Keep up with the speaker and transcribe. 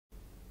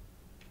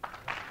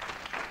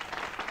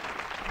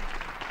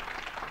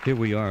Here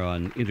we are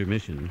on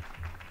intermission.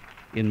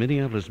 In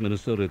Minneapolis,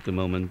 Minnesota at the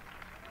moment,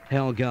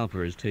 Hal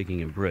Galper is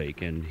taking a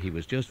break, and he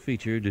was just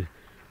featured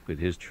with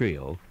his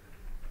trio,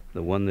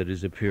 the one that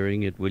is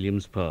appearing at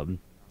Williams Pub,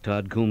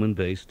 Todd Kuhlman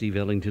bass, Steve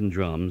Ellington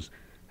drums,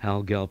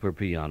 Hal Galper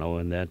piano,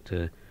 and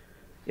that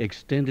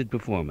extended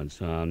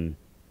performance on,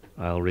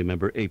 I'll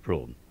remember,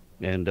 April.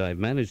 And I've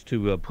managed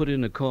to put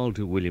in a call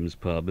to Williams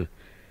Pub,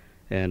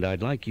 and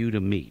I'd like you to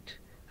meet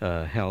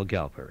Hal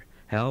Galper.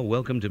 Hal,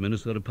 welcome to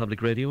Minnesota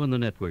Public Radio and the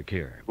network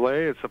here.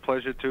 Leigh, it's a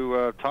pleasure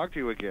to talk to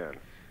you again.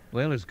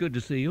 Well, it's good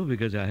to see you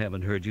because I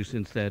haven't heard you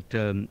since that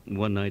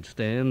one-night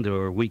stand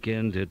or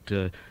weekend at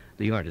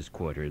the Artist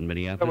Quarter in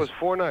Minneapolis. That was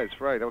 4 nights,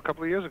 right? A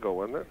couple of years ago,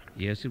 wasn't it?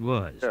 Yes, it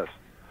was. Yes.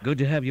 Good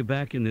to have you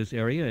back in this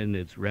area, and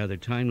it's rather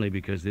timely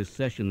because this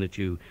session that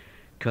you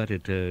cut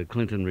at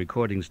Clinton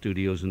Recording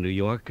Studios in New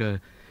York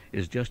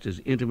is just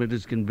as intimate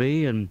as can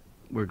be, and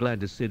we're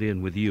glad to sit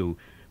in with you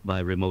by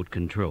remote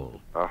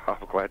control.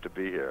 I'm glad to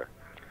be here.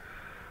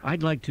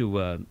 I'd like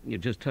to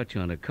just touch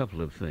on a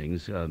couple of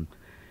things.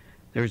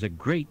 There's a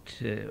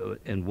great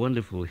and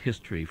wonderful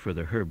history for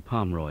the Herb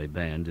Pomeroy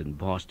Band in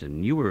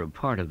Boston. You were a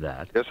part of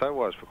that. Yes, I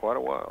was for quite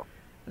a while.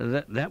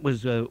 That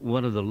was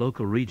one of the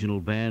local regional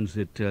bands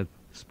that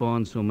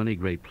spawned so many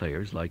great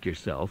players like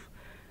yourself.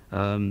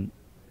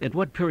 At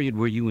what period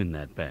were you in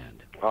that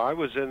band? I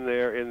was in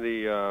there in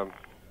the,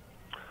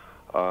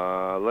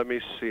 let me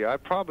see,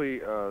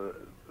 the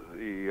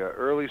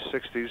early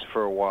 60s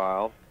for a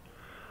while.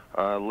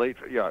 Early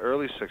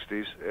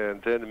 60s,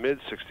 and then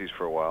mid-60s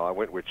for a while. I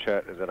went with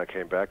Chet, and then I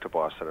came back to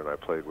Boston, and I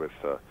played with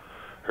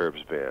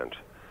Herb's band.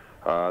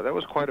 That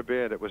was quite a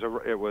band. It was,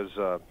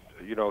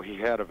 he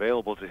had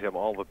available to him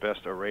all the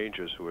best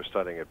arrangers who were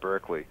studying at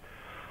Berkeley.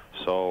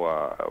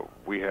 So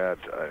we had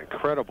an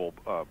incredible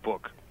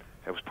book.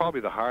 It was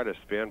probably the hardest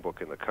band book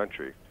in the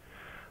country.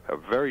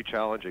 Very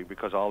challenging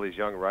because all these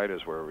young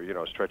writers were,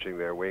 stretching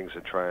their wings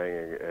and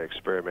trying and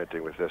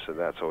experimenting with this and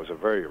that. So it was a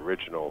very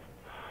original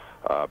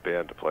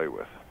band to play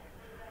with.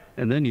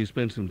 And then you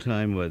spent some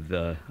time with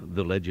the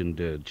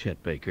legend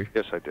Chet Baker.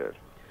 Yes, I did.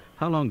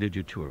 How long did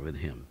you tour with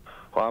him?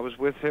 Well, I was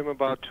with him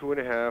about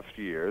 2.5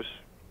 years.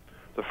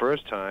 The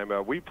first time,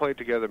 we played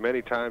together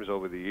many times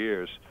over the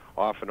years,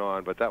 off and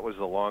on, but that was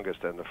the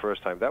longest and the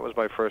first time. That was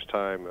my first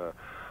time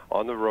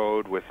on the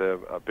road with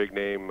a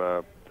big-name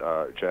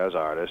jazz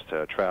artist,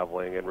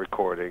 traveling and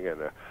recording,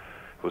 and it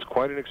was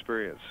quite an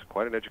experience,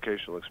 quite an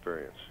educational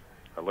experience.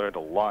 I learned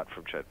a lot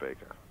from Chet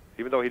Baker.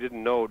 Even though he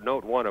didn't know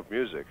note one of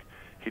music,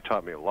 he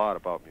taught me a lot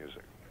about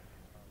music.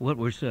 What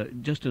was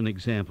just an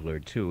example or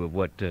two of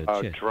what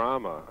Chet...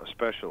 Drama,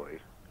 especially,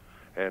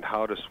 and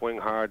how to swing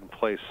hard and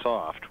play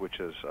soft, which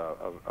is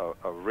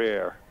a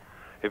rare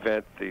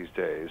event these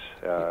days.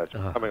 It's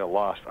becoming a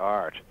lost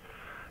art.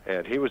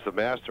 And he was the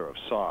master of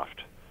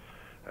soft,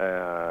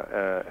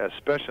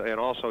 especially, and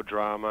also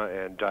drama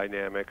and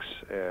dynamics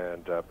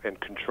and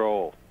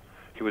control.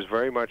 He was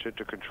very much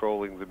into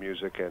controlling the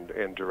music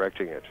and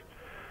directing it.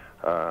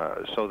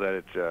 So that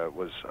it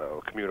was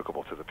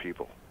communicable to the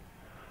people.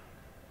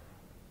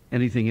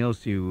 Anything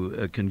else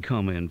you can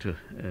comment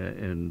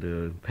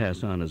and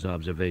pass on as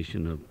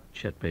observation of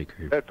Chet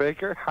Baker? Chet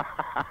Baker?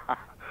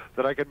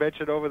 That I could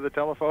mention over the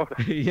telephone?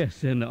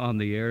 Yes, and on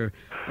the air,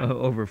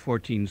 over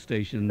 14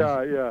 stations.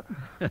 Yeah.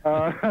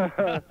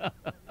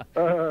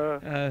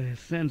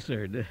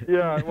 Censored.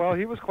 Yeah, well,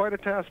 he was quite a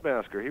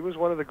taskmaster. He was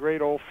one of the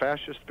great old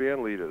fascist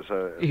band leaders.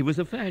 He was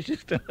a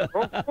fascist.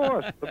 Of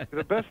course.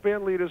 The best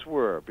band leaders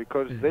were,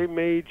 because they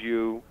made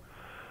you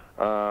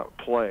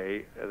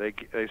play.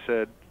 They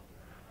said,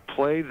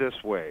 play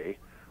this way,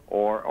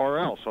 or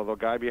else. So the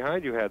guy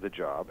behind you had the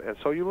job. And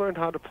so you learned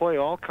how to play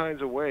all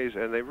kinds of ways,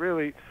 and they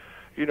really...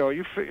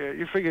 you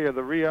figure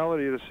the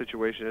reality of the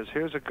situation is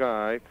here's a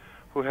guy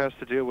who has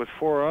to deal with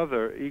 4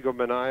 other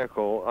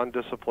egomaniacal,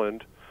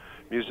 undisciplined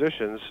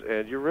musicians,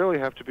 and you really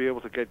have to be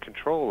able to get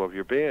control of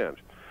your band.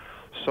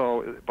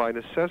 So by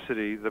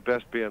necessity, the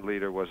best band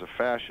leader was a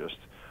fascist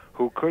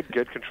who could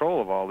get control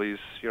of all these,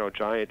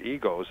 giant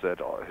egos that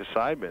his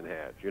sidemen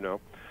had,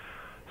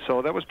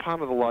 So that was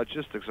part of the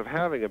logistics of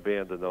having a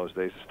band in those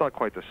days. It's not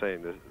quite the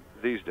same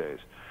these days.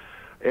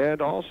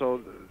 And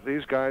also,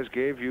 these guys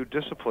gave you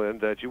discipline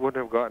that you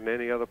wouldn't have gotten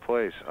any other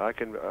place.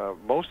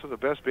 Most of the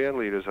best band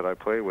leaders that I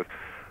played with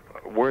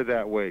were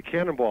that way.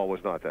 Cannonball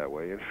was not that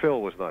way, and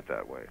Phil was not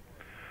that way.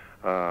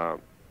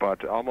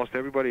 But almost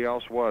everybody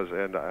else was,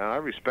 and I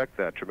respect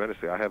that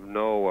tremendously. I have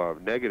no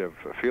negative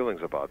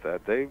feelings about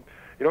that.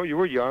 You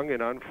were young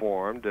and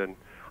unformed and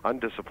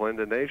undisciplined,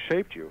 and they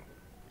shaped you.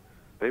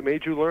 They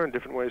made you learn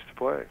different ways to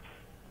play.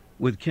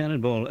 With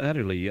Cannonball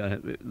Adderley,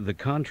 the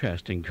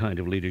contrasting kind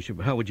of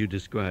leadership, how would you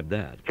describe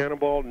that?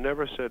 Cannonball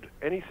never said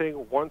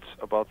anything once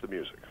about the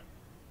music.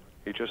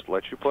 He just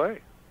let you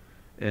play.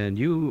 And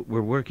you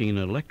were working an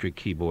electric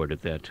keyboard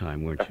at that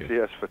time, weren't you?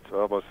 Yes, for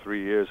almost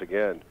 3 years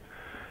again.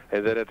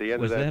 And then at the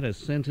end was of that... Was that a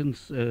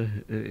sentence?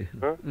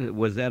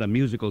 Was that a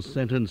musical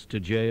sentence to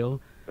jail,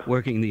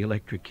 working the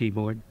electric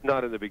keyboard?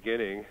 Not in the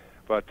beginning,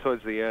 but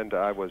towards the end,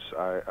 I was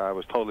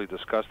totally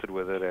disgusted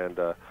with it,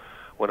 and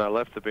when I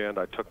left the band,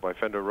 I took my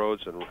Fender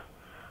Rhodes and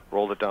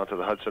rolled it down to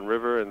the Hudson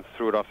River, and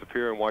threw it off the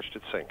pier and watched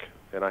it sink.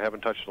 And I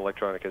haven't touched an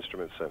electronic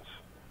instrument since.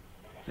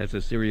 That's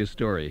a serious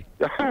story.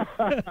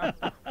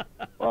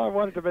 Well, I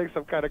wanted to make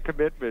some kind of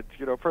commitment,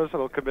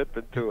 personal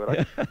commitment to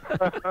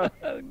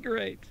it.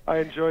 Great. I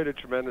enjoyed it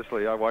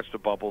tremendously. I watched the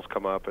bubbles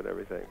come up and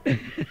everything.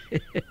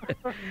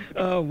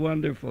 Oh,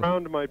 wonderful.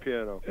 Round my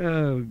piano.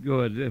 Oh,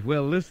 good.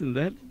 Well, listen,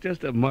 that's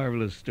just a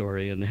marvelous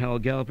story. And Hal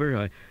Galper,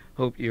 I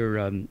hope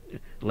your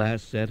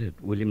last set at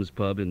Williams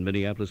Pub in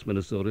Minneapolis,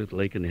 Minnesota, at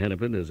Lake and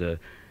Hennepin is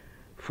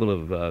full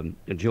of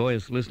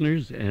joyous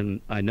listeners,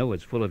 and I know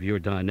it's full of your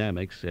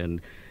dynamics.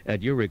 And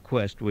at your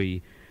request,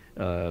 we're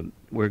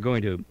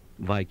going to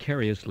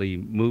vicariously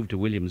move to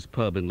Williams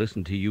Pub and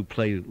listen to you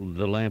play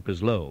The Lamp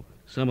is Low.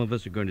 Some of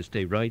us are going to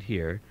stay right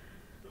here.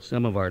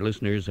 Some of our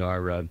listeners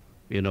are,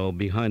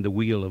 behind the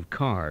wheel of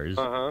cars.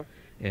 Uh-huh.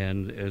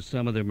 And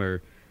some of them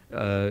are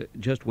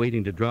just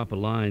waiting to drop a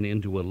line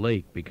into a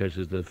lake because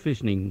it's the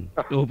fishing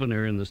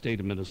opener in the state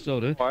of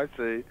Minnesota. Oh, I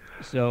see.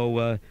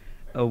 So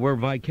we're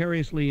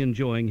vicariously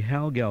enjoying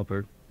Hal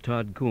Galper,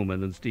 Todd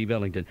Kamman, and Steve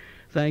Ellington.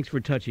 Thanks for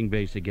touching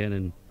base again,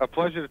 and A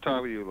pleasure to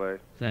talk with you, Leigh.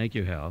 thank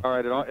you, Hal. All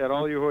right, and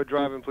all you who are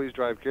driving, please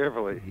drive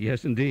carefully.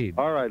 Yes, indeed.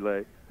 All right,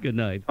 Leigh. Good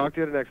night. Talk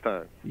to you the next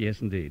time.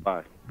 Yes, indeed.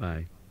 Bye.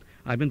 Bye.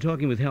 I've been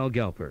talking with Hal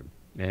Galper,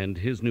 and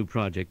his new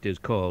project is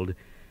called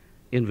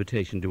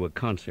Invitation to a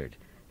Concert.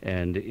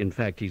 And, in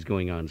fact, he's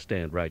going on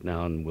stand right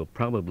now, and will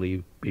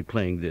probably be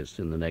playing this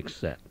in the next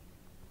set.